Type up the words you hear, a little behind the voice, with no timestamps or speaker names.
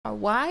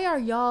Why are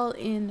y'all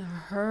in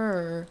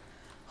her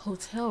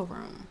hotel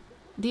room?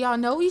 Do y'all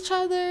know each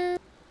other?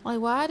 Like,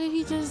 why did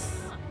he just...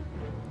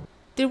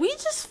 Did we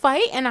just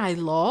fight and I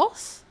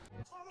lost?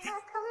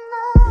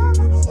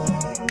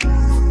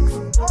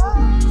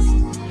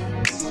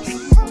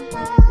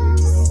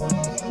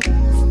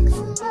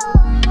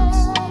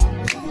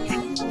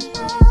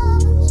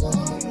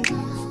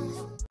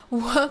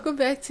 Welcome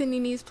back to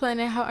Nini's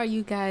Planet. How are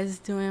you guys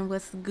doing?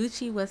 What's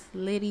Gucci? What's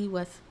Liddy?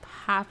 What's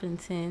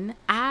Poppington?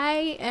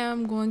 I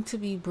am going to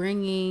be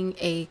bringing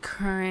a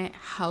current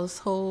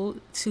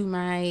household to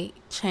my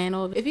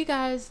channel. If you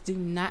guys do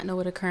not know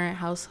what a current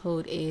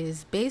household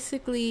is,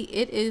 basically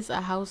it is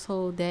a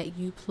household that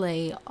you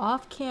play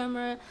off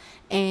camera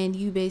and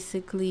you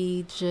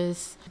basically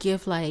just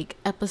give like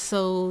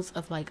episodes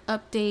of like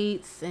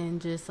updates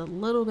and just a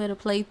little bit of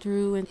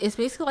playthrough, and it's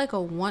basically like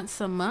a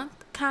once a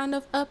month kind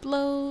of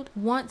upload.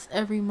 Once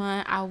every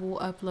month I will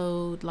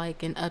upload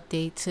like an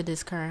update to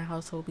this current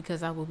household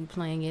because I will be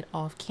playing it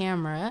off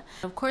camera.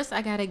 Of course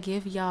I gotta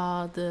give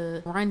y'all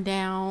the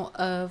rundown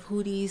of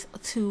who these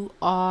two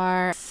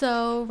are.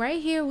 So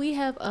right here we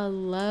have a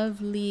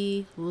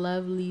lovely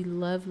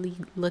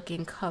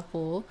looking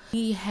couple.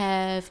 We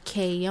have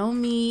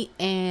Kaomi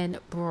and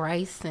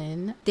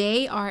Bryson.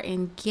 They are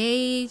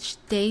engaged.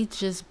 They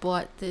just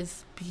bought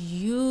this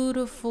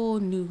beautiful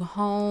new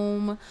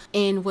home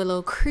in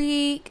Willow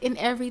Creek and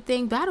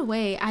everything. By the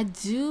way, I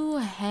do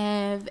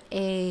have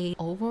a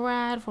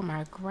override for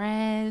my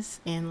grass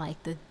and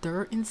like the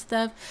dirt and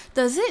stuff.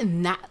 Does it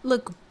not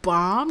look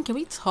bomb? Can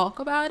we talk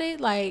about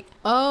it? Like,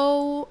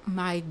 oh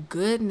my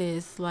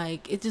goodness,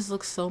 like it just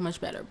looks so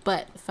much better.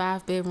 But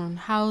 5-bedroom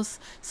house,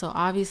 so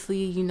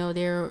obviously you know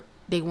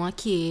they want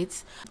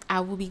kids.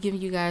 I will be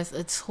giving you guys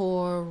a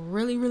tour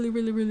really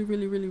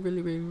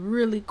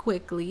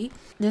quickly.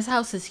 This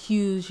house is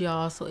huge,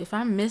 y'all, so if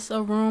I miss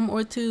a room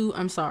or two,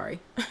 I'm sorry.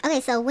 Okay,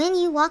 so when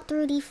you walk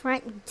through the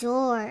front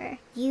door,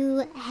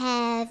 you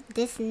have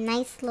this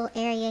nice little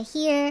area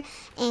here,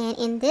 and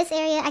in this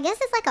area, I guess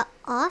it's like an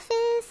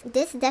office.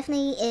 This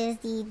definitely is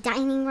the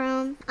dining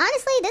room.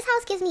 Honestly, this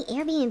house gives me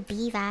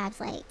Airbnb vibes.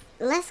 Like,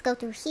 let's go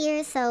through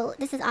here. So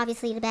this is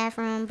obviously the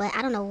bathroom, but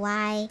I don't know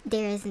why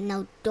there is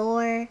no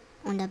door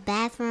on the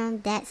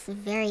bathroom. That's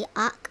very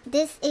awk.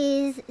 This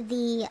is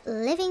the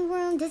living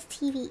room. This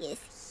TV is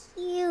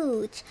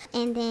huge.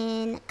 And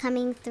then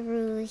coming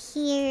through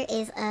here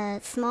is a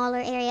smaller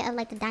area of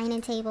like the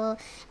dining table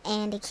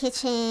and the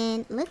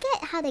kitchen. Look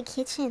at how the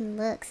kitchen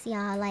looks,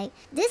 y'all. Like,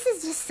 this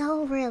is just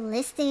so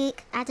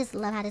realistic. I just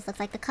love how this looks.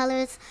 Like, the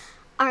colors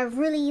are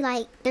really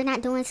like, they're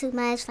not doing too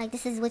much. Like,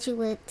 this is what you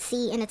would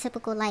see in a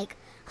typical like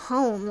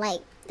home.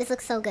 Like, this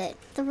looks so good.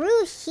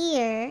 Through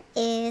here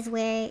is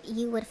where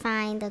you would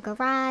find the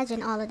garage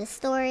and all of the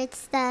storage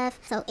stuff.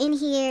 So in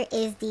here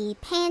is the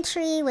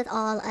pantry with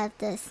all of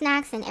the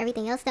snacks and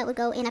everything else that would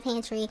go in a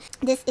pantry.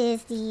 This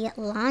is the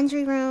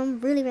laundry room.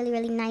 Really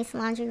nice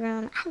laundry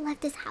room. I love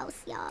this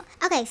house, y'all.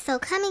 Okay, so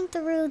coming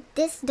through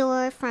this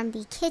door from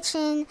the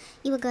kitchen,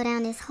 you would go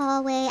down this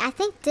hallway. I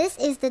think this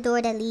is the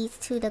door that leads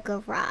to the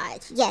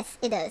garage. Yes,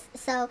 it does.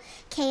 So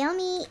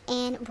Kaomi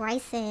and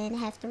Bryson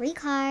have 3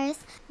 cars.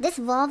 This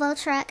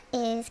Volvo truck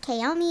is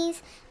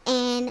Kaomi's,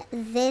 and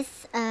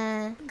this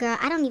girl,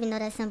 I don't even know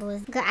that symbol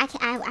is. Girl,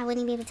 I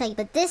wouldn't be able to tell you,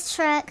 but this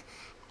truck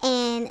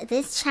and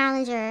this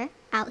Challenger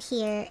out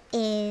here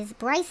is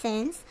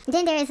Bryson's.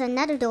 Then there is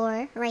another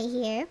door right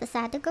here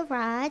beside the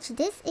garage.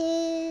 This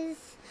is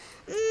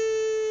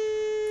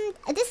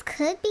this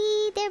could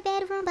be their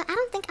bedroom, but I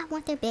don't think I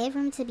want their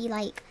bedroom to be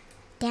like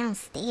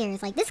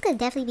downstairs. Like, this could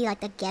definitely be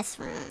like the guest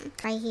room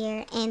right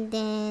here. And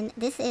then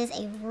this is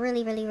a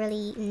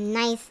really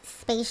nice,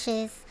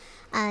 spacious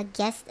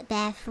guest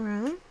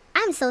bathroom.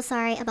 I'm so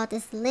sorry about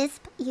this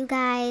lisp, you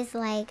guys.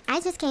 Like,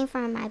 I just came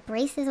from my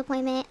braces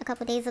appointment a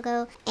couple days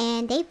ago,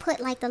 and they put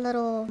like the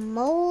little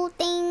mold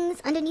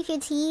things underneath your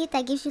teeth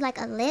that gives you like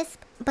a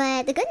lisp.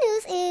 But the good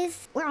news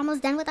is we're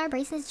almost done with our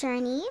braces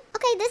journey.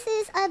 Okay, this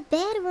is a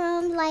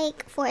bedroom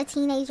like for a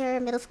teenager,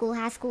 middle school,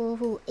 high school,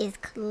 who is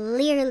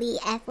clearly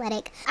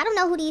athletic. I don't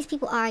know who these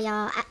people are,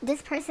 y'all.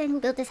 This person who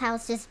built this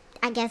house just,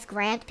 I guess,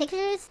 grabbed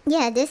pictures.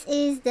 Yeah, this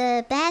is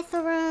the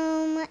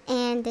bathroom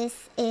and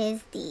this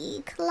is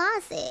the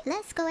closet.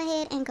 Let's go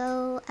ahead and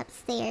go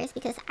upstairs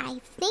because I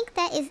think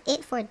that is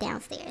it for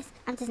downstairs.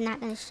 I'm just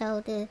not going to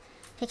show the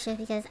picture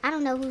because I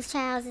don't know whose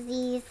child is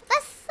these.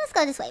 Let's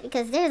go this way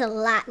because there's a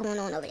lot going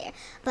on over there.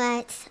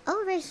 But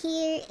over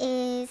here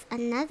is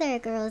another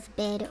girl's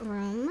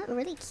bedroom.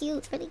 Really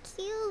cute.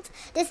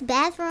 This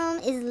bathroom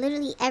is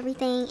literally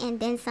everything and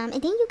then some.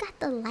 And then you got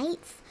the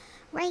lights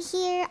right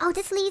here. Oh,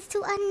 this leads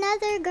to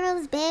another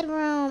girl's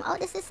bedroom. Oh,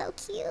 this is so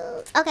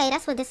cute. Okay,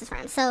 that's what this is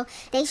from. So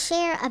they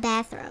share a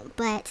bathroom,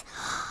 but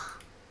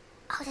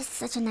oh, this is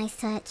such a nice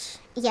touch.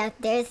 Yeah,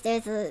 there's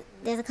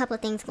a couple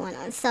of things going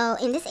on. So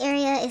in this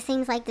area, it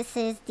seems like this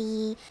is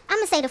the, I'm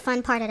gonna say, the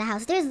fun part of the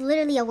house. There's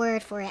literally a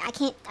word for it. I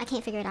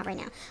can't figure it out right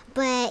now.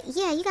 But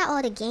yeah, you got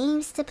all the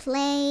games to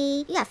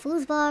play. You got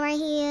foosball right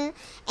here,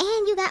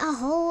 and you got a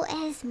whole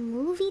ass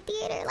movie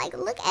theater. Like,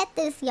 look at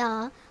this,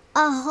 y'all.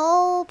 a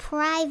whole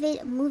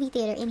private movie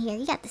theater in here.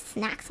 You got the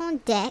snacks on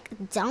deck,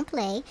 don't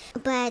play.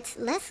 But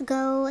let's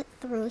go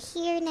through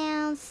here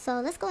now. So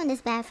let's go in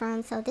this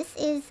bathroom. So this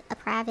is a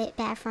private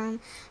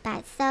bathroom by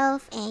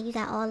itself, and you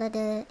got all of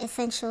the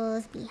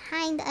essentials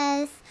behind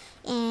us.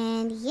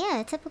 And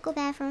yeah, typical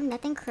bathroom,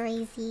 nothing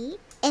crazy.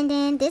 And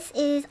then this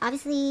is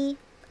obviously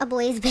a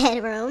boy's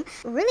bedroom.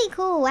 Really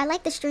cool. I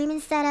like the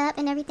streaming setup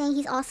and everything.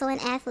 He's also an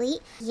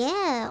athlete.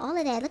 Yeah, all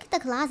of that. Look at the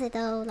closet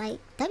though, like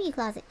W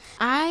closet.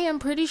 I am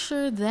pretty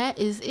sure that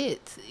is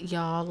it,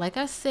 y'all. Like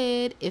I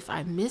said, if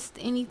I missed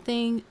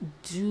anything,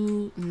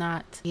 do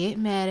not get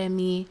mad at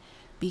me,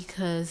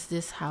 because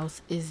this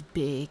house is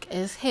big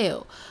as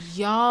hell.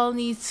 Y'all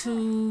need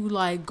to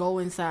like go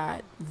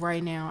inside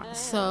right now.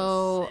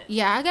 So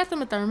yeah, I got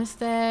them a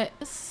thermostat.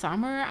 It's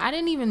summer. I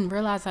didn't even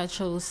realize I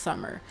chose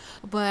summer.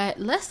 But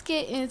let's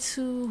get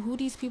into who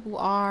these people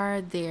are,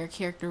 their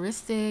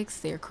characteristics,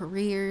 their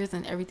careers,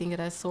 and everything of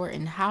that sort,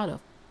 and how the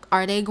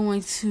are they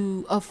going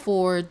to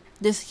afford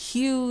this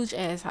huge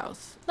ass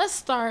house. Let's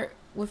start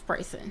with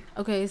Bryson.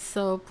 Okay,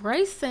 so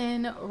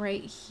Bryson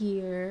right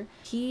here,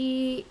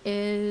 he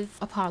is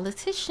a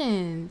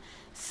politician.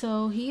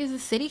 So he is a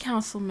city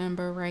council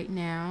member right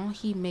now.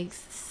 He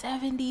makes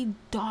 $70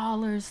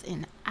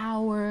 an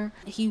hour.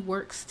 He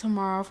works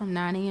tomorrow from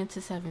 9 a.m.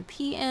 to 7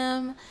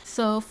 p.m.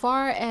 So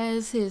far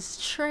as his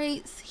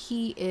traits,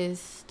 he is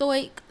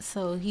stoic.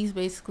 So he's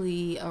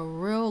basically a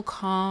real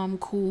calm,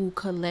 cool,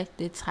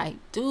 collected type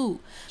dude.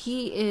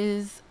 He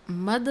is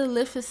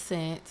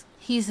motherlificent.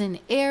 He's an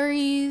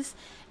Aries,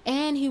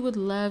 and he would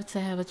love to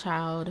have a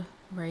child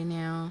right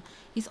now.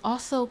 He's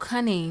also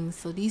cunning,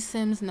 so these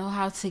Sims know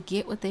how to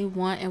get what they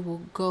want and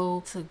will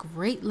go to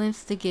great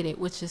lengths to get it,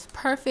 which is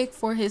perfect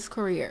for his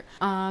career.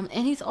 And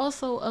he's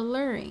also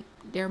alluring.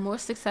 They're more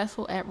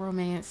successful at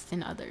romance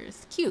than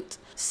others. Cute.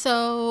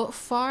 So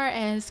far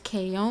as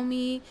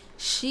Kaomi,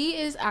 she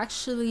is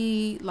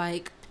actually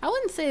like, I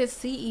wouldn't say a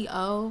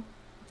CEO,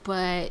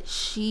 but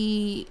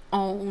she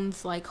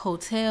owns like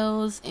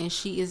hotels, and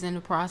she is in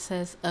the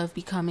process of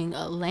becoming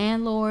a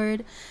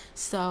landlord.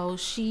 So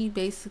she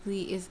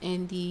basically is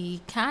in the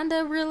kind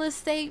of real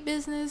estate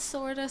business,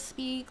 sort of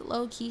speak,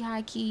 low key,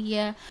 high key.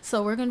 Yeah,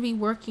 so we're gonna be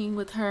working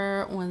with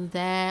her on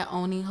that,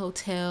 owning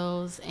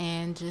hotels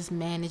and just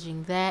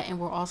managing that. And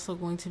we're also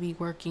going to be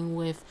working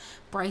with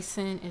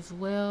Bryson as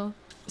well.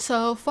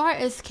 So far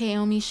as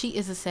Kaomi, she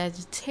is a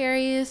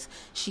Sagittarius.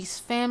 She's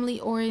family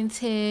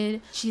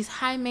oriented. She's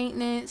high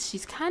maintenance.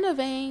 She's kind of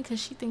vain because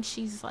she thinks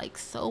she's like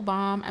so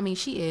bomb. I mean,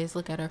 she is.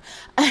 Look at her.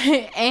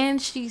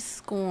 And she's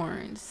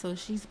scorned. So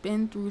she's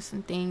been through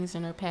some things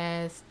in her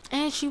past.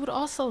 And she would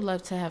also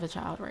love to have a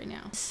child right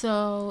now.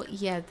 So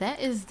yeah, that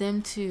is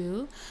them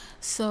too.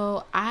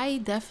 So I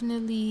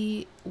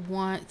definitely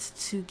want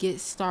to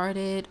get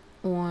started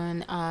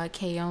on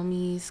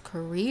Kaomi's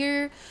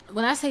career.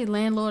 When I say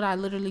landlord, I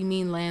literally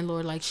mean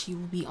landlord. Like, she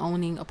will be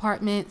owning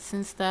apartments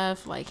and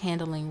stuff, like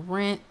handling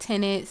rent,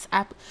 tenants.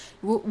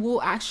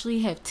 We'll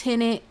actually have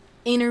tenant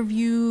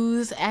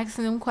interviews,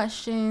 asking them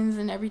questions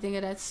and everything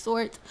of that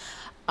sort.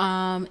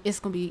 It's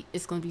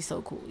gonna be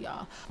so cool,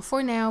 y'all.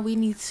 For now, we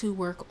need to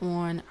work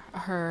on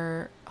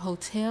her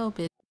hotel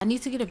business. I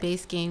need to get a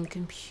base game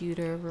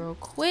computer real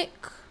quick.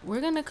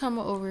 We're gonna come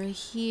over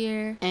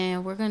here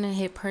and we're gonna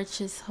hit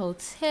purchase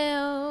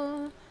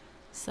hotel.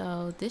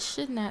 So this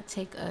should not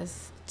take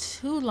us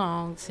too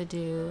long to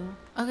do.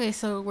 Okay,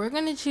 so we're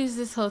gonna choose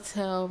this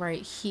hotel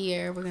right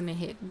here. We're gonna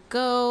hit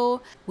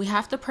go. We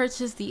have to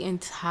purchase the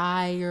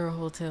entire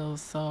hotel,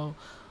 so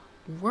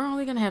we're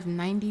only gonna have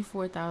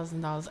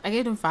 $94,000. I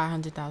gave them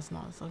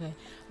 $500,000.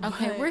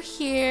 Okay, we're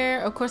here.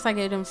 Of course I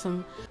gave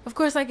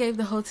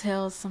the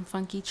hotel some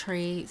funky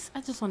traits.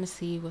 I just want to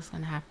see what's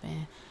gonna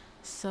happen.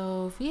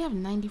 So if we have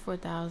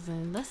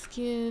 94,000, let's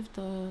give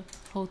the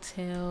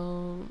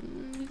hotel,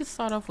 we could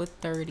start off with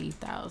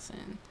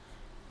 30,000.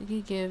 We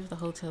could give the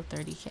hotel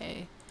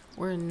 30K.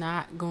 We're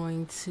not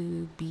going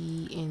to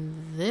be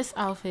in this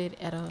outfit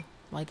at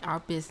our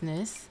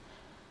business.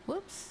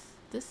 Whoops.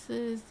 This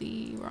is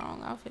the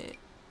wrong outfit.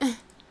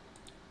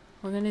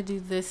 We're gonna do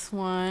this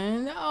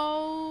one.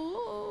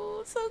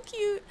 Oh, so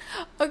cute.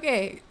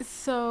 Okay,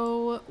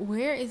 so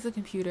where is the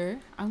computer?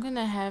 I'm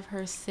gonna have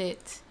her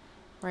sit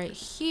right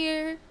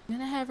here. I'm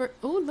gonna have her,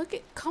 oh, look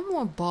at, come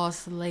on,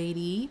 boss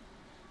lady.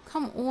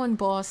 Come on,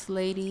 boss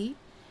lady.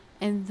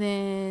 And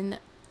then,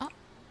 oh,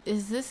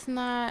 is this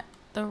not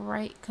the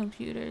right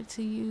computer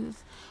to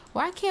use?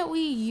 Why can't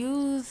we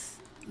use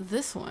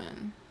this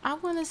one? I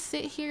want to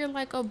sit here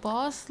like a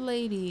boss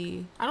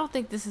lady. I don't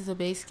think this is a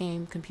base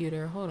game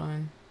computer. Hold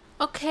on.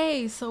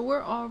 Okay, so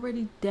we're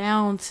already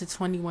down to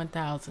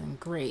 21,000.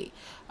 Great.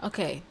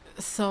 Okay,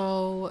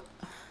 so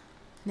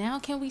now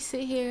can we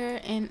sit here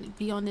and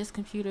be on this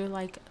computer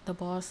like the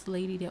boss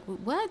lady that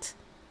what?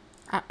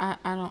 I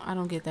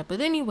don't get that.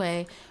 But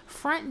anyway,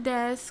 front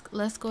desk,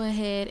 let's go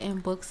ahead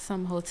and book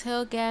some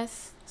hotel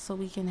guests so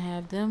we can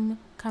have them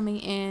coming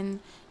in.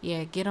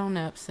 Yeah, get on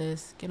up,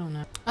 sis. Get on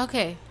up.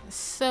 Okay,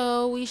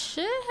 so we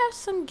should have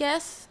some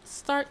guests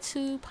start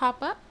to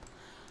pop up.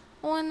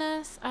 on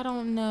us. I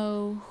don't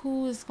know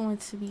who is going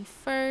to be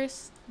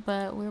first,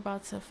 but we're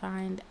about to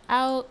find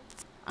out.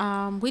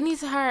 We need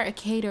to hire a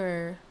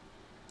caterer.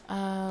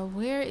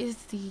 Where is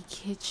the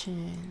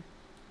kitchen?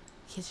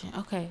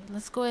 Okay,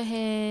 let's go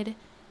ahead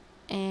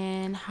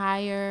and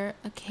hire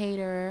a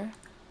caterer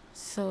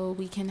so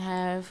we can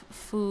have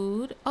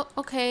food. Oh,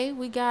 okay,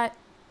 we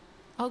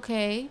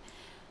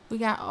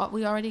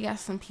already got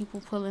some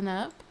people pulling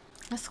up.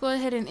 Let's go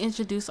ahead and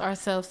introduce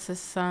ourselves to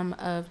some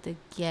of the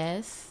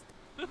guests.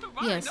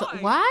 Yeah, so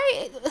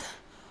why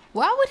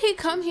would he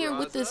come here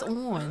with this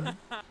on?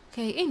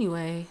 Okay,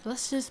 anyway,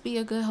 let's just be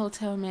a good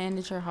hotel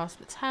manager,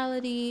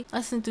 hospitality.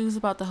 Let's enthuse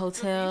about the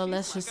hotel.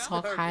 Let's just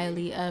talk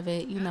highly of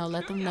it. You know,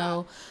 let them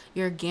know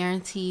you're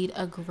guaranteed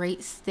a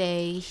great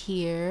stay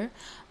here.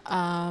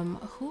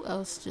 Who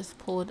else just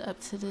pulled up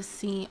to the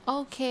scene?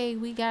 Okay,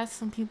 we got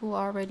some people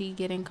already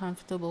getting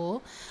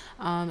comfortable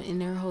in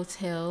their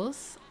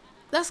hotels.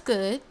 That's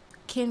good.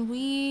 Can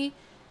we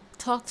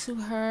talk to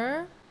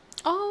her?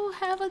 Oh,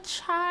 have a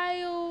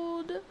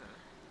child.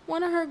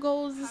 One of her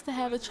goals is to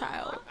have a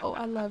child. Oh,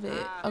 I love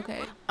it.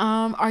 Okay.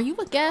 Are you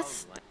a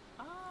guest?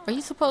 Are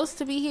you supposed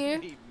to be here?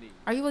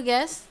 Are you a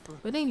guest?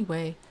 But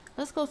anyway,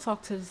 let's go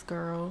talk to this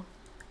girl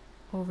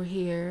over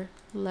here.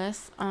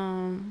 Let's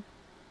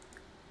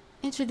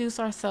introduce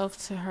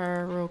ourselves to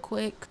her real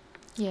quick.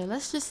 Yeah,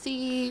 let's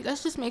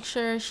just make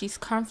sure she's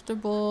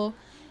comfortable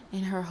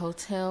in her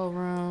hotel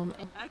room.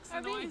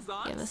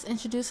 Yeah, let's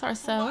introduce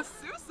ourselves.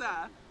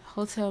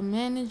 Hotel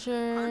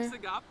manager.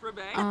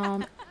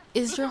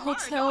 Is your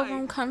hotel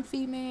room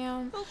comfy,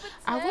 ma'am?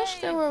 I wish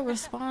there were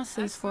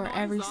responses for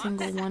every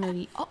single one of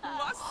these. Oh.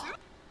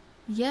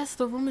 Yes,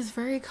 the room is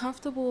very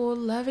comfortable.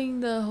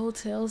 Loving the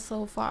hotel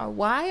so far.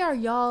 Why are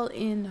y'all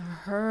in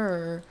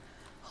her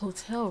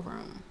hotel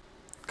room?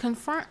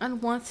 Confront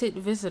unwanted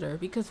visitor.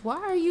 Because why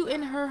are you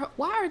in her?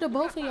 Why are the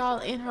both of y'all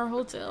in her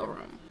hotel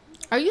room?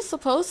 Are you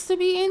supposed to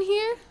be in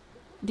here?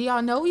 Do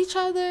y'all know each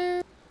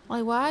other?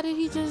 Like, why did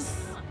he just...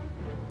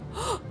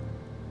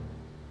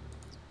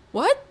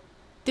 What?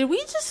 Did we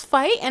just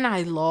fight and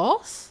I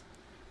lost?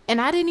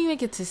 And I didn't even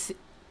get to see...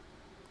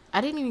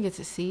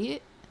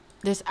 it.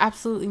 There's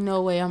absolutely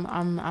no way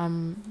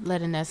I'm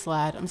letting that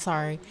slide. I'm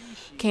sorry.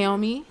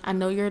 Kaomi, I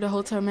know you're the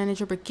hotel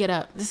manager, but get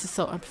up. This is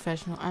so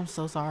unprofessional. I'm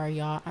so sorry,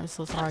 y'all. I'm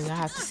so sorry y'all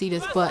have to see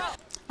this, but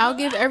I'll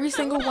give every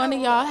single one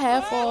of y'all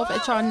half off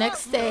at y'all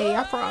next stay.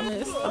 I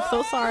promise. I'm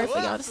so sorry for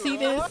y'all to see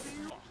this.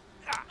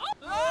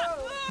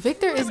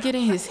 Victor is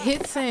getting his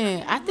hits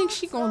in. I think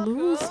she gonna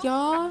lose,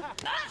 y'all.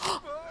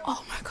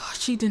 Oh my gosh,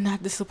 she did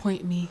not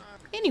disappoint me.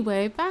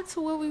 Anyway, back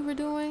to what we were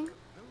doing.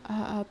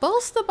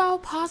 Boast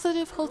about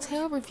positive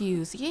hotel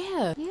reviews.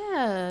 Yeah,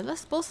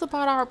 let's boast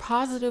about our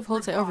positive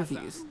hotel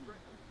reviews.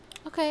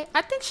 Okay,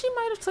 I think she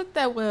might have took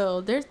that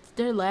well. They're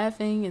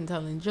laughing and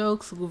telling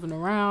jokes, moving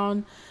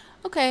around.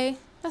 Okay,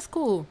 that's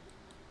cool.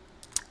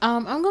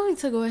 I'm going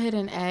to go ahead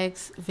and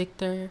ask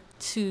Victor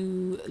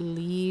to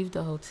leave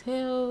the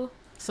hotel.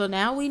 So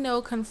now we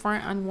know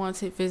confront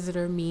unwanted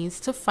visitor means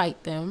to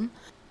fight them.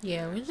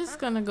 Yeah, we're just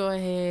gonna go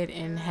ahead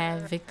and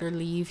have Victor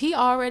leave. He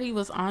already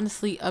was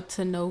honestly up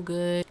to no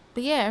good.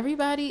 But yeah,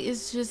 everybody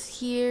is just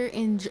here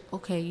in...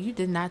 Okay, you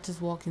did not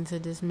just walk into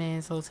this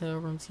man's hotel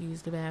room to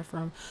use the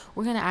bathroom.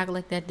 We're gonna act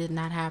like that did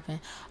not happen.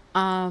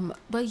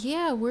 But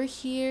yeah, we're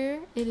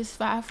here. It is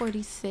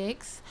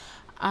 5:46.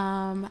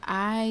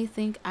 I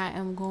think I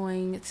am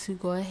going to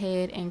go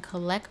ahead and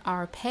collect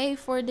our pay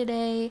for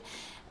today.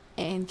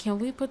 And can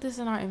we put this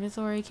in our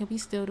inventory? Can we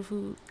steal the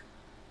food?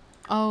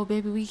 Oh,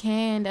 baby, we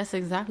can. That's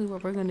exactly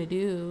what we're going to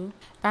do.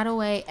 By the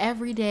way,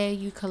 every day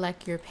you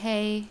collect your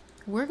pay.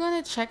 We're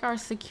going to check our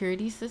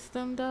security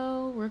system,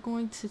 though. We're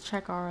going to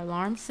check our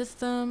alarm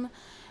system.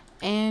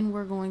 And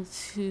we're going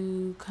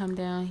to come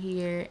down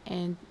here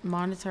and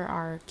monitor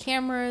our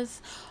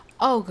cameras.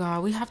 Oh,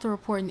 God, we have to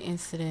report an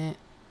incident.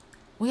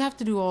 We have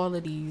to do all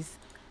of these.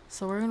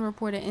 So we're going to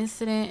report an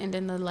incident. And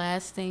then the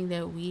last thing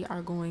that we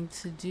are going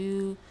to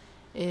do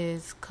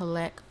is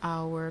collect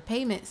our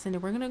payments. And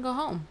then we're going to go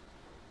home.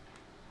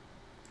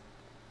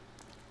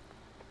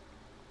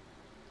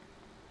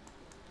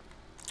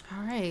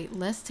 All right,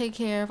 let's take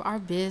care of our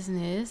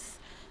business.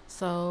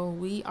 So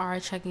we are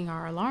checking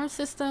our alarm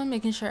system,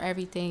 making sure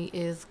everything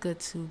is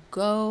good to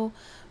go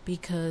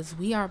because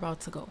we are about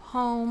to go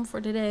home for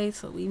today.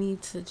 So we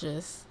need to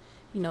just,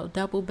 you know,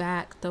 double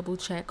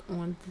check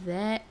on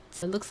that.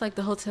 It looks like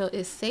the hotel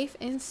is safe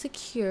and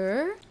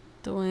secure.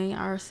 Doing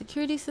our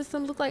security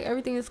system, look like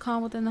everything is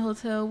calm within the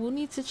hotel. We'll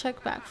need to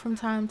check back from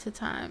time to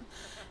time.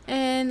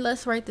 And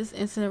let's write this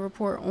incident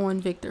report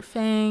on Victor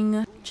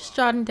Fang. Just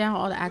jotting down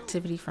all the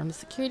activity from the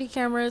security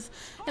cameras.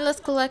 And let's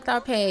collect our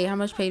pay. How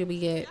much pay did we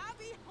get?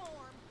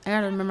 I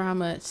gotta remember how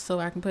much so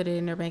I can put it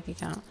in their bank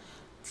account.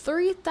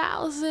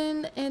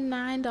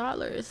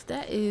 $3,009.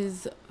 That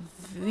is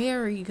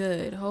very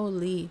good.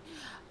 Holy.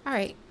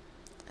 Alright.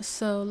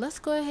 So let's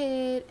go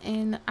ahead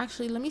and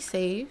actually let me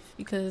save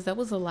because that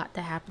was a lot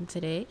that happened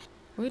today.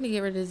 We're gonna get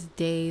rid of this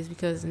days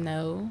because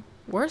no.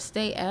 Worst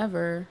day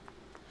ever.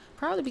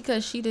 Probably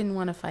because she didn't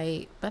want to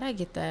fight, but I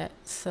get that.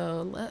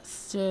 So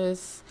let's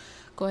just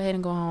go ahead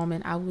and go home,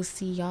 and I will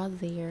see y'all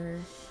there.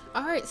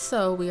 All right,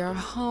 so we are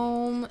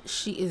home.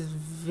 She is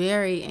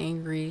very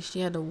angry.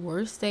 She had the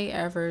worst day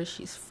ever.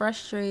 She's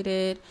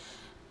frustrated,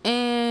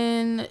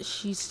 and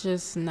she's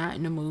just not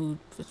in the mood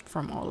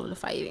from all of the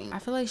fighting. I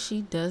feel like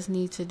she does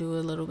need to do a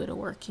little bit of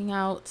working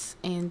out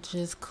and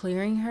just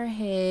clearing her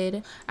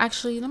head.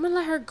 Actually, I'm gonna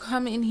let her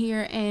come in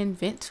here and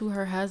vent to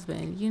her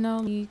husband. You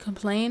know, he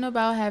complain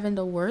about having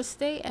the worst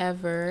day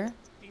ever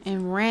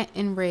and rant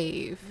and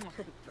rave.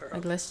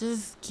 Like, let's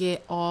just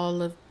get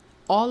all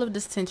of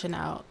this tension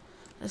out.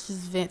 Let's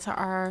just vent to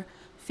our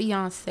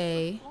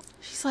fiance.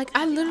 She's like,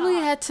 I literally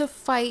had to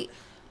fight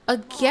a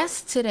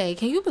guest today.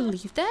 Can you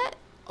believe that?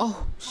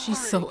 Oh,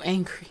 she's so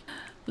angry.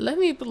 Let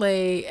me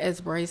play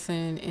as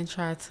Bryson and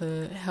try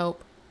to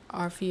help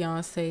our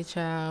fiance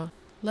child.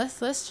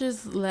 Let's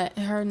just let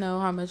her know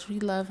how much we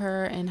love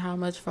her and how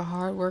much of a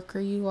hard worker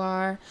you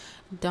are.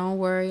 Don't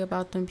worry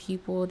about them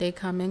people. They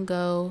come and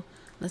go.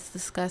 Let's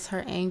discuss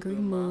her angry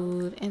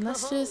mood, and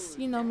let's just,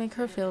 you know, make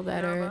her feel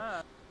better.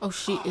 Oh,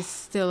 she is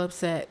still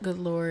upset. Good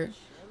Lord.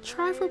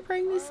 Try for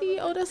pregnancy.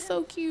 Oh, that's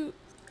so cute.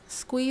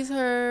 Squeeze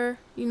her,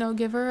 you know,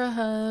 give her a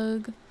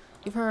hug.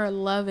 Give her a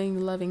loving,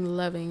 loving,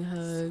 loving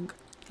hug.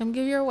 Come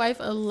give your wife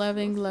a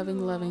loving, loving,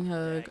 loving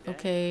hug,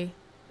 okay?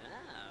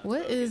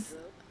 What is...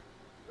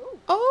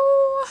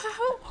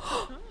 Oh,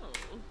 how...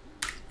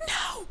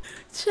 No!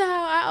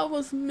 Child, I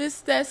almost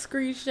missed that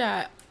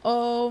screenshot.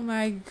 Oh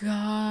my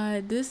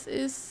god, this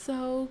is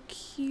so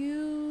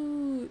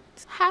cute.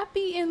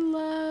 Happy in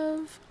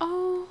love.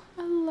 Oh,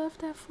 I love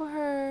that for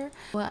her.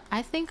 Well,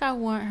 I think I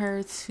want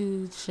her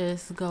to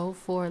just go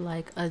for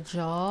like a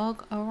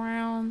jog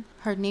around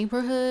her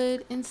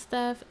neighborhood and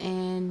stuff,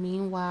 and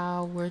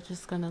meanwhile we're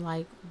just gonna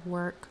like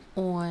work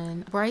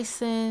on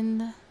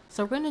Bryson.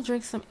 So we're gonna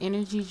drink some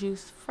energy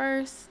juice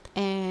first,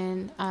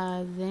 and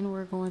then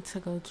we're going to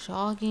go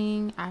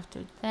jogging after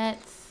that.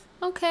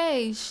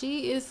 Okay,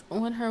 she is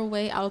on her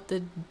way out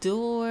the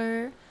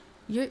door.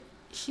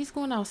 She's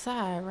going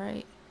outside,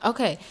 right?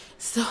 Okay,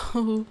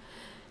 so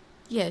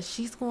yeah,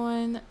 she's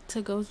going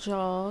to go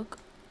jog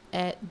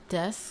at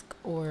dusk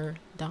or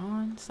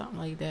dawn, something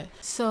like that.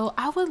 So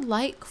I would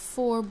like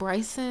for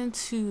Bryson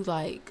to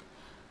like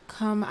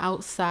come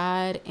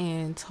outside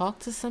and talk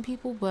to some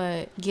people,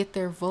 but get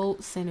their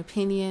votes and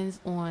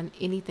opinions on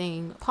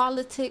anything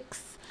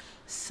politics.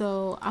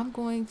 So I'm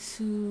going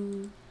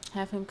to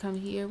have him come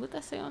here. What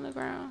that say on the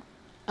ground?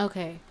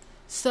 Okay,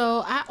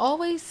 so I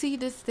always see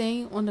this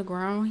thing on the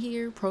ground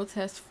here,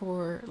 protest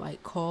for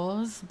like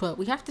cause, but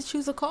we have to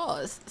choose a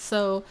cause.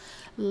 So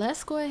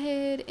let's go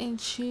ahead and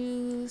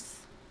choose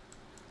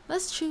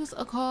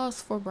a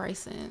cause for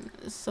Bryson.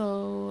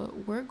 So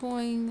we're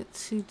going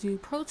to do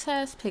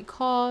protest, pick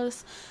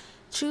cause,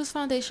 choose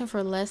foundation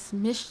for less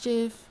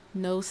mischief,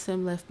 no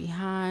sim left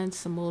behind,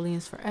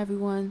 simoleons for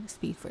everyone,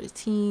 speak for the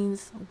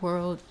teens,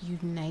 world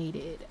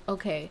united.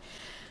 Okay,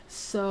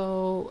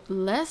 so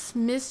less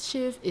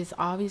mischief is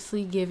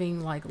obviously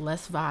giving like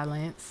less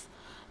violence.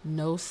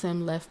 No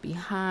sim left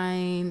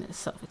behind,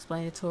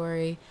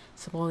 self-explanatory.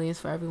 Simoleons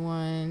for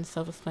everyone,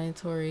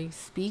 self-explanatory.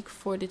 Speak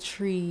for the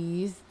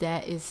trees,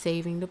 that is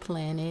saving the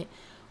planet.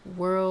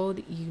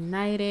 World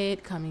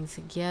united, coming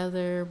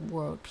together,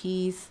 world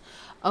peace.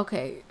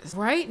 Okay,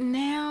 right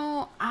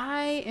now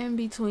I am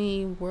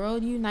between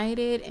world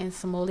united and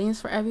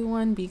simoleons for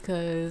everyone,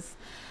 because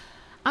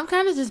I'm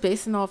kind of just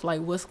basing off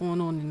like what's going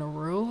on in the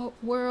real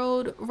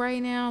world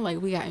right now. Like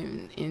we got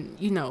in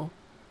you know,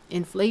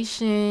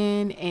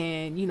 inflation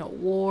and, you know,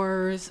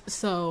 wars.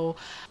 So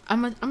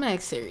I'm gonna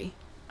ask Siri.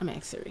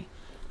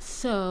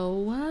 So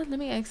let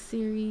me ask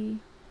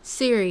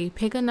Siri,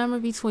 pick a number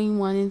between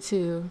 1 and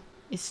 2.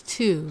 It's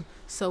 2.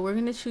 So we're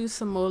gonna choose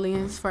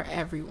simoleons for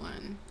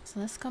everyone. So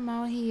let's come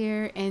out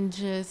here and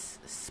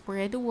just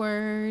spread the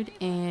word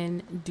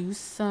and do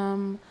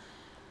some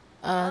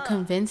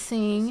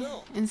convincing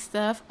and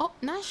stuff. Oh,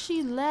 now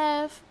she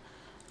left.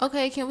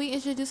 Okay, can we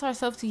introduce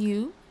ourselves to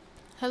you?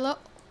 Hello.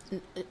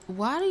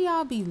 Why do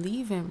y'all be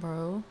leaving,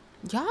 bro?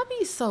 Y'all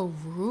be so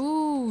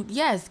rude.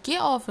 Yes, get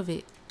off of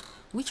it.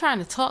 We trying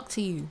to talk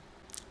to you.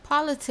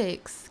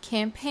 Politics,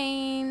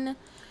 campaign.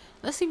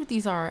 Let's see what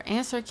these are.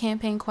 Answer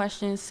campaign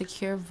questions,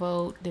 secure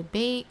vote,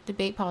 debate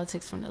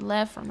politics from the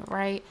left, from the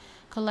right,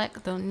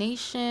 collect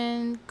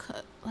donation,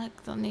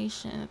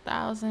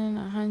 1,000,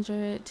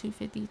 100,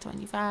 250,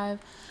 25.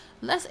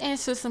 Let's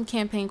answer some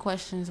campaign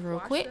questions real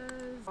quick.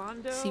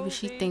 See what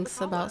she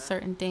thinks about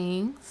certain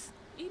things.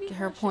 Get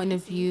her point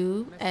of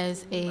view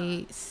as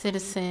a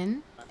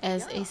citizen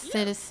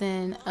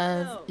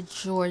of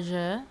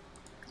Georgia.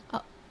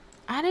 Oh,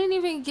 I didn't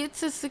even get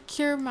to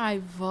secure my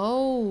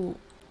vote.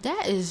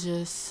 That is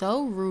just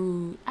so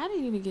rude. I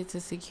didn't even get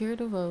to secure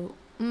the vote.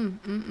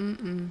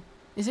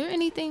 Is there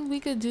anything we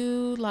could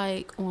do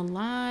like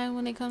online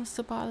when it comes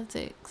to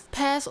politics?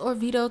 Pass or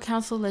veto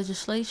council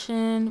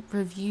legislation,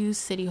 review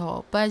city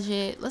hall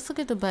budget. Let's look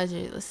at the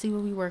budget. Let's see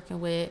what we're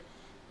working with.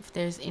 If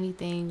there's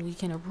anything we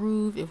can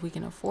approve, if we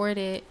can afford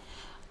it.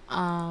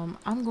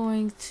 I'm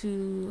going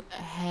to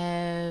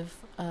have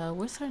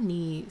what's her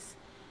needs?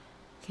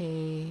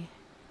 Okay,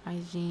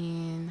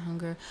 hygiene,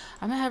 hunger.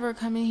 I'm gonna have her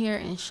come in here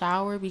and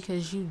shower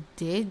because you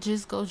did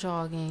just go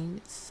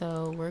jogging.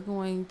 So we're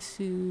going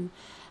to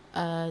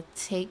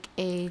take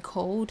a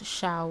cold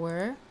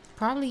shower,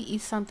 probably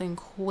eat something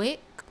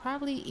quick,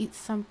 probably eat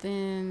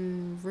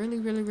something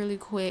really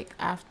quick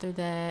after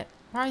that,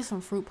 probably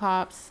some fruit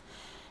pops,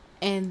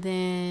 and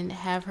then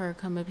have her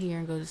come up here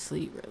and go to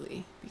sleep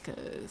really,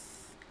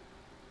 because,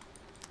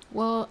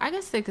 well, I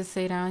guess they could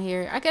stay down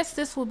here. I guess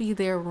this will be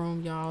their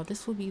room, y'all.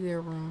 This will be their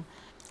room.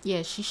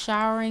 Yeah, she's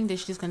showering, then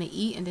she's gonna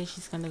eat, and then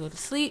she's gonna go to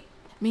sleep.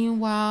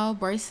 Meanwhile,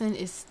 Bryson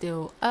is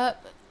still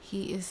up.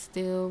 He is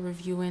still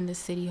reviewing the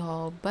city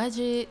hall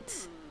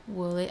budget.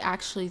 Will it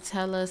actually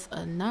tell us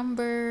a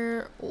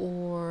number,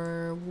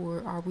 or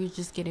are we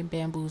just getting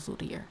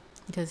bamboozled here?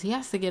 Because he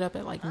has to get up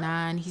at like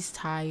 9. He's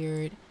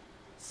tired.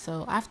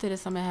 So after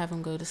this, I'm gonna have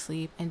him go to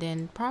sleep, and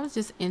then probably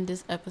just end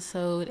this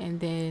episode,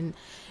 and then,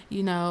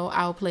 you know,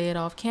 I'll play it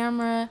off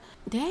camera.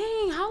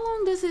 Dang, how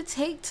long does it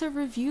take to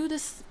review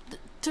this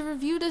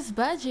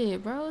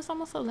budget, bro? It's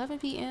almost 11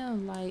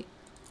 p.m. Like,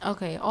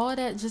 okay, all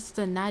that just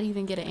to not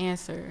even get an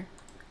answer.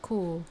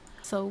 Cool.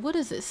 So what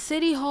is it?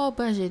 City hall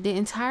budget. The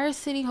entire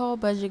city hall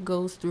budget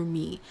goes through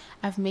me.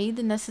 I've made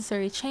the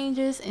necessary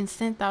changes and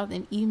sent out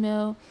an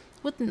email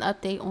with an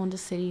update on the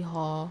city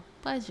hall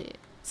budget.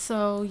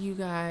 So you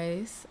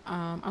guys,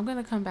 I'm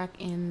gonna come back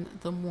in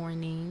the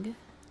morning.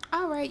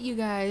 All right, you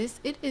guys,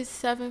 it is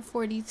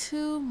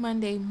 7:42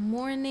 Monday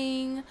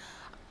morning.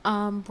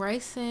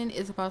 Bryson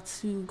is about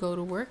to go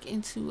to work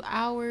in 2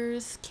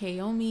 hours.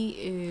 Kaomi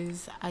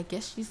is, I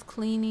guess she's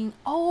cleaning.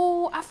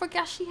 Oh, I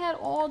forgot she had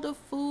all the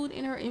food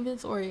in her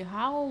inventory.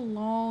 How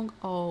long?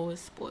 Oh,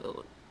 it's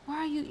spoiled. Why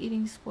are you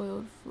eating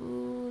spoiled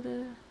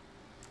food?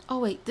 Oh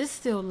wait, this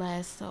still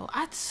lasts though.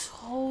 I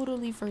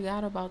totally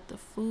forgot about the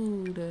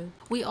food.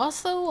 We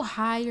also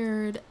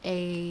hired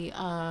a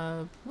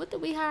what did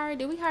we hire?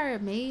 Did we hire a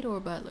maid or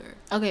a butler?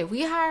 Okay,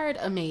 we hired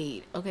a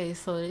maid. Okay,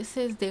 so it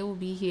says they will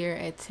be here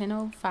at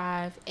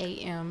 10:05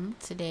 a.m.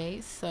 today.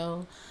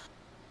 So,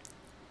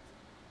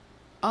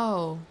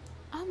 oh,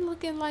 I'm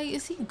looking like,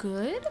 is he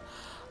good?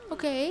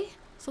 Okay,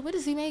 so what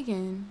is he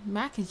making?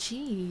 Mac and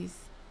cheese.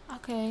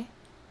 Okay,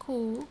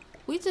 cool.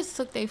 We just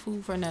took their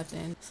food for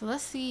nothing. So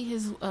let's see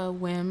his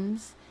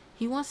whims.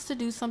 He wants to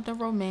do something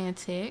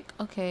romantic.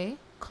 Okay.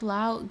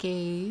 Cloud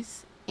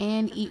gaze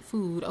and eat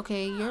food.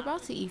 Okay, you're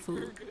about to eat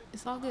food.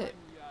 It's all good.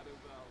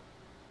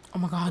 Oh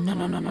my god,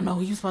 no.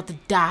 He was about to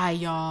die,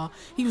 y'all.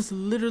 He was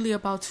literally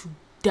about to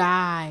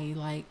die.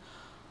 Like,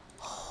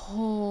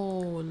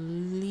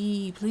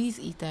 holy. Please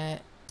eat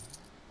that.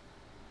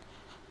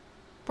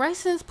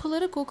 Bryson's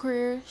political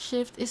career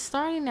shift is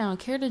starting now.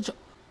 Care to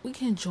we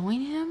can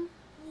join him?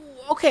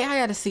 Okay, I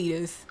gotta see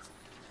this.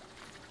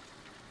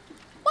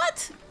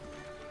 What?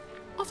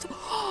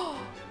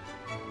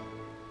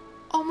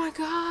 Oh my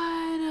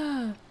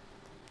god.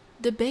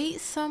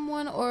 Debate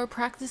someone or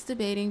practice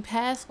debating,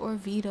 pass or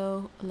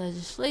veto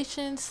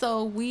legislation.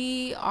 So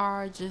we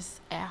are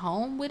just at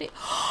home with it.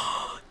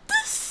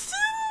 The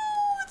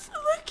suit!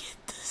 Look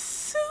at the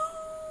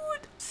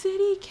suit!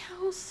 City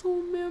council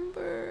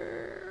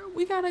member.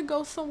 We gotta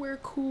go somewhere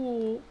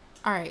cool.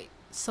 Alright.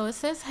 So it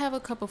says have a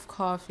cup of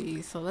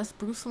coffee. So let's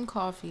brew some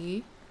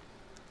coffee.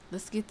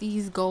 Let's get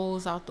these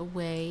goals out the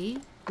way.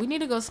 We need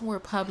to go somewhere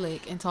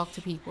public and talk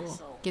to people.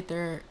 Get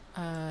their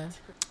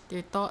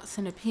thoughts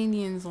and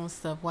opinions on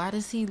stuff. Why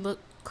does he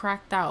look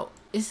cracked out?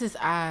 It's his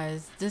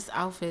eyes. This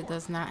outfit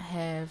does not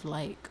have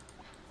like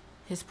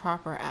his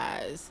proper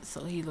eyes.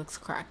 So he looks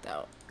cracked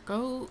out.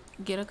 Go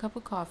get a cup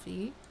of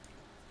coffee.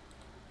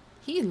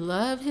 He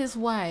loved his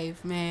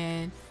wife,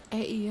 man.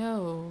 Hey,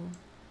 yo.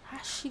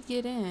 How'd she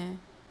get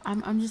in?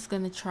 I'm just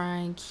gonna try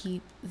and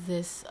keep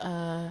this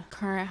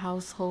current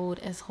household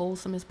as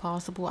wholesome as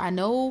possible. I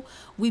know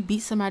we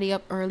beat somebody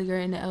up earlier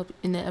in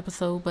the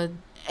episode, but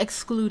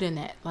excluding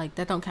that, like,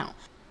 that don't count.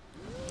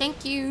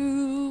 Thank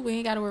you. We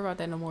ain't gotta worry about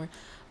that no more.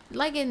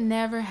 Like it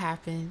never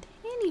happened.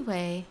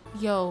 Anyway,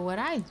 yo, what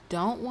I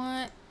don't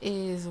want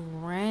is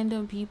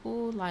random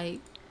people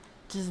like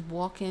just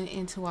walking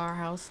into our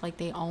house like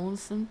they own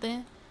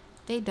something.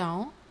 They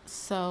don't.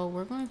 So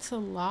we're going to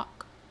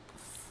lock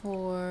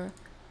for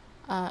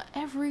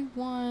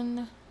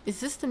everyone.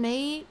 Is this the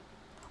maid?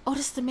 Oh,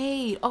 this is the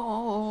maid.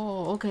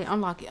 Oh, okay.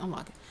 Unlock it. I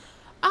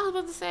was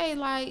about to say,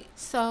 like,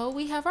 so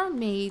we have our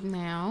maid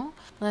now.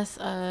 Let's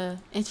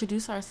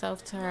introduce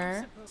ourselves to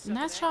her.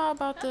 Not y'all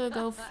about to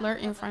go flirt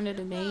in front of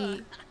the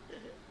maid.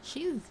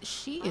 She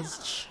is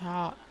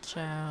child. She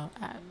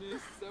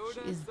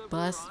is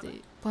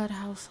busted. But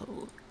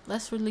household.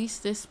 Let's release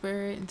this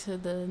spirit into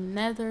the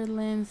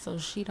Netherlands so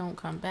she don't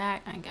come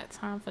back. I ain't got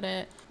time for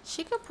that.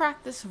 She could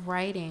practice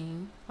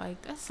writing.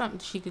 Like, that's something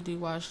she could do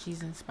while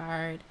she's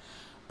inspired.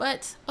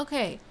 But,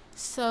 okay.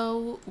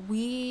 So,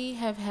 we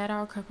have had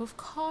our cup of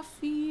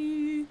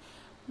coffee.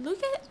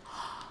 Look at...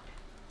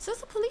 Is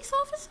this a police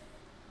officer?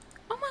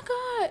 Oh my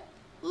god.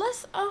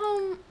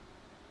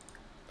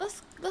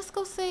 Let's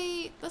go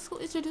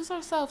introduce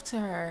ourselves to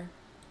her.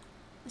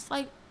 It's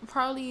like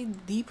probably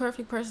the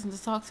perfect person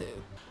to talk to.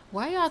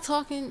 Why y'all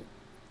talking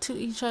to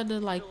each other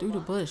like through the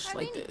bush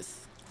like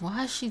this?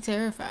 Why is she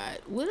terrified?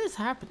 What is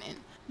happening?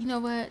 You know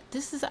what?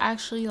 This is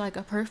actually like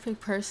a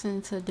perfect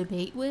person to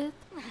debate with.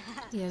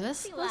 Yeah, let's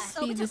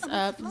speed this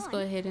up. Let's go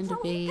ahead and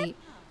debate.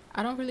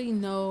 I don't really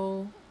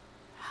know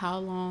how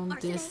long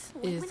this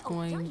is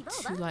going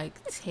to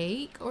like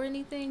take or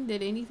anything.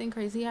 Did anything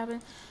crazy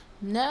happen?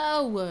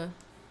 No.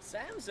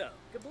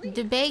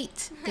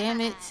 Debate.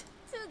 Damn it.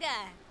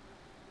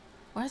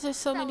 Why is there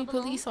so many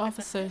police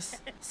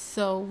officers?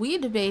 So we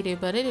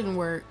debated, but it didn't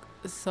work.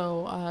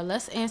 So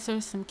let's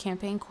answer some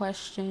campaign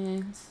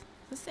questions.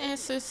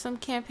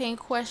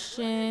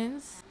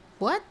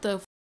 What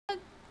the fuck?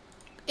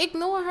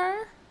 Ignore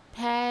her.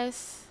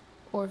 Pass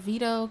or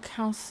veto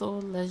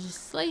council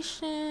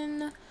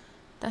legislation.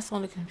 That's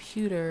on the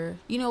computer.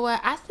 You know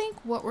what? I think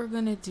what we're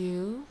gonna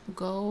do,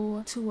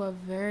 go to a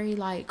very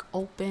like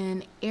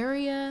open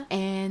area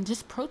and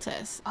just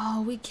protest.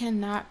 Oh, we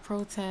cannot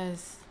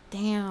protest.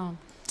 Damn.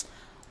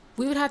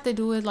 We would have to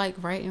do it like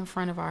right in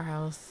front of our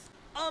house.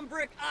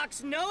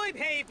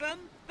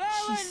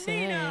 She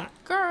said,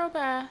 girl,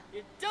 bye.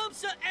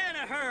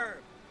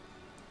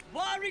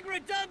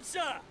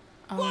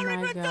 Oh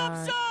my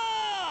god.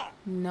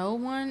 No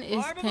one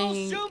is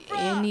paying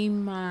any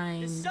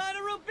mind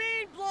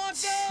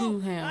to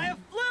him.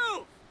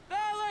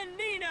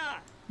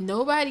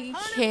 Nobody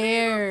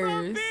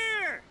cares.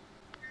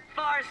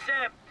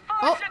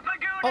 Oh,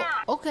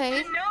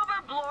 okay.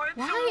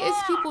 Why is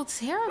people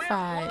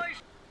terrified?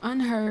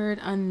 Unheard,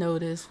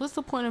 unnoticed. What's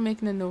the point of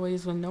making a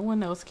noise when no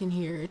one else can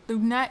hear it? Do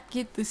not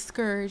get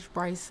discouraged,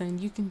 Bryson.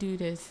 You can do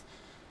this.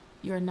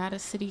 You are not a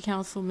city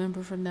council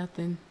member for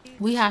nothing.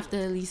 We have to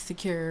at least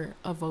secure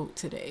a vote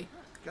today.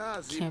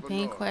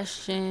 Campaign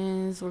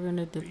questions. We're going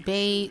to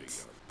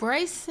debate.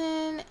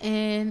 Bryson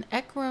and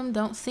Ekram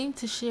don't seem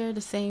to share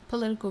the same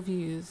political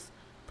views.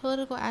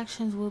 Political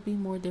actions will be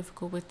more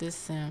difficult with this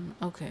sim.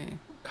 Okay.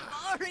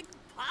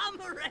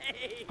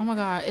 Oh my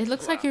god, it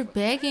looks like you're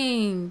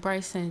begging,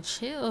 Bryson.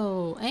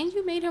 Chill. And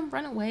you made him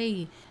run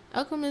away.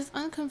 Ekram is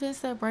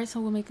unconvinced that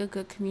Bryson will make a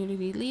good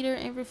community leader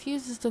and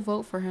refuses to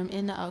vote for him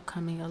in the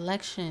upcoming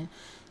election.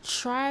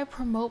 Try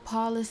promote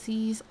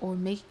policies or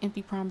make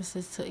empty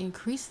promises to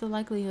increase the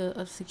likelihood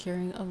of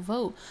securing a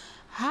vote.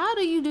 How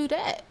do you do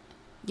that?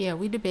 Yeah,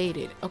 we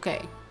debated.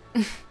 Okay.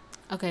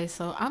 Okay,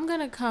 so I'm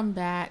gonna come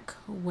back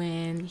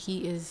when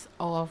he is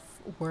off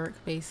work,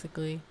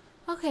 basically.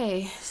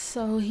 Okay,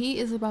 so he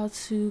is about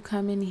to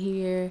come in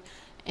here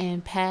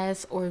and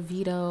pass or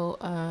veto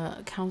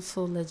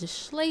council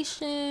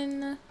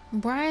legislation.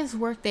 Brian's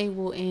workday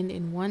will end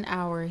in 1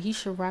 hour. He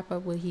should wrap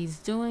up what he's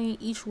doing.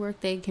 Each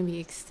workday can be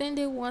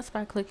extended once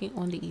by clicking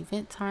on the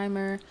event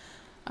timer.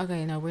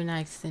 Okay, no, we're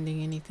not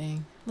extending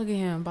anything. Look at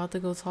him about to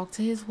go talk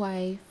to his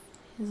wife,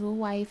 his little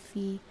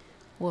wifey.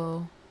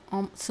 Well,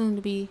 soon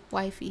to be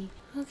wifey.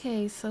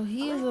 Okay, so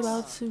he is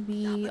about to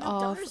be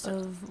off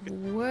of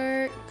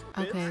work.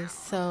 Okay,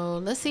 so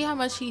let's see how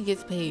much he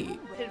gets paid.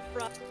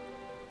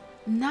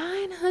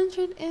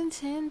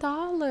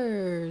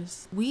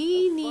 $910.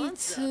 We need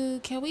to,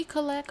 can we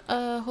collect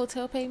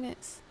hotel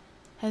payments?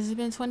 Has it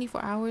been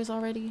 24 hours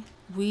already?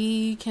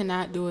 We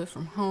cannot do it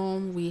from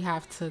home. We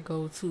have to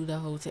go to the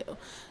hotel.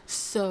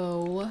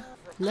 So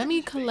let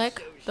me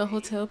collect the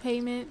hotel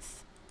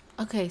payments.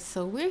 Okay,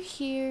 so we're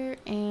here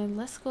and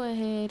let's go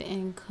ahead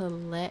and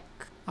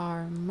collect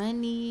our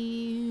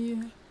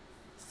money.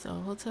 So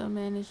hotel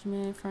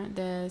management, front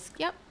desk.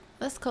 Yep,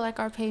 let's collect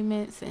our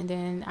payments and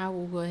then I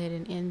will go ahead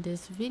and end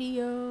this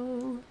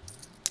video.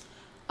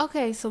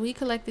 Okay, so we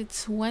collected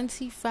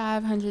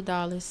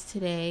 $2,500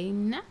 today.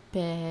 Not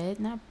bad,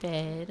 not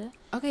bad.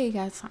 Okay, you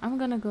guys, so I'm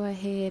gonna go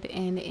ahead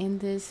and end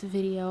this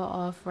video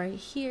off right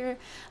here.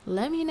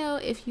 Let me know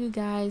if you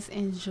guys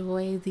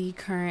enjoy the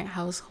current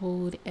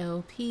household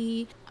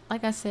LP.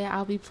 Like I said,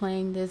 I'll be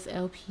playing this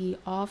LP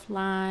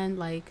offline,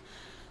 like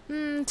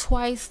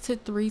twice to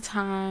 3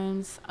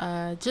 times,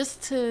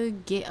 just to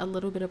get a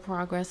little bit of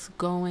progress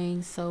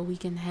going so we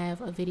can have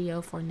a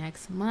video for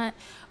next month.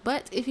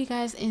 But if you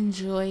guys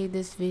enjoyed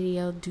this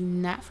video, do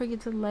not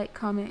forget to like,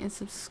 comment, and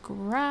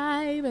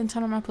subscribe and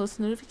turn on my post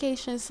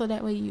notifications so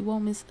that way you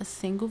won't miss a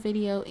single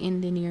video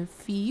in the near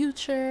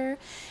future.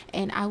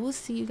 And I will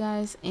see you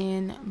guys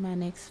in my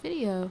next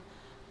video.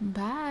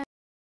 Bye.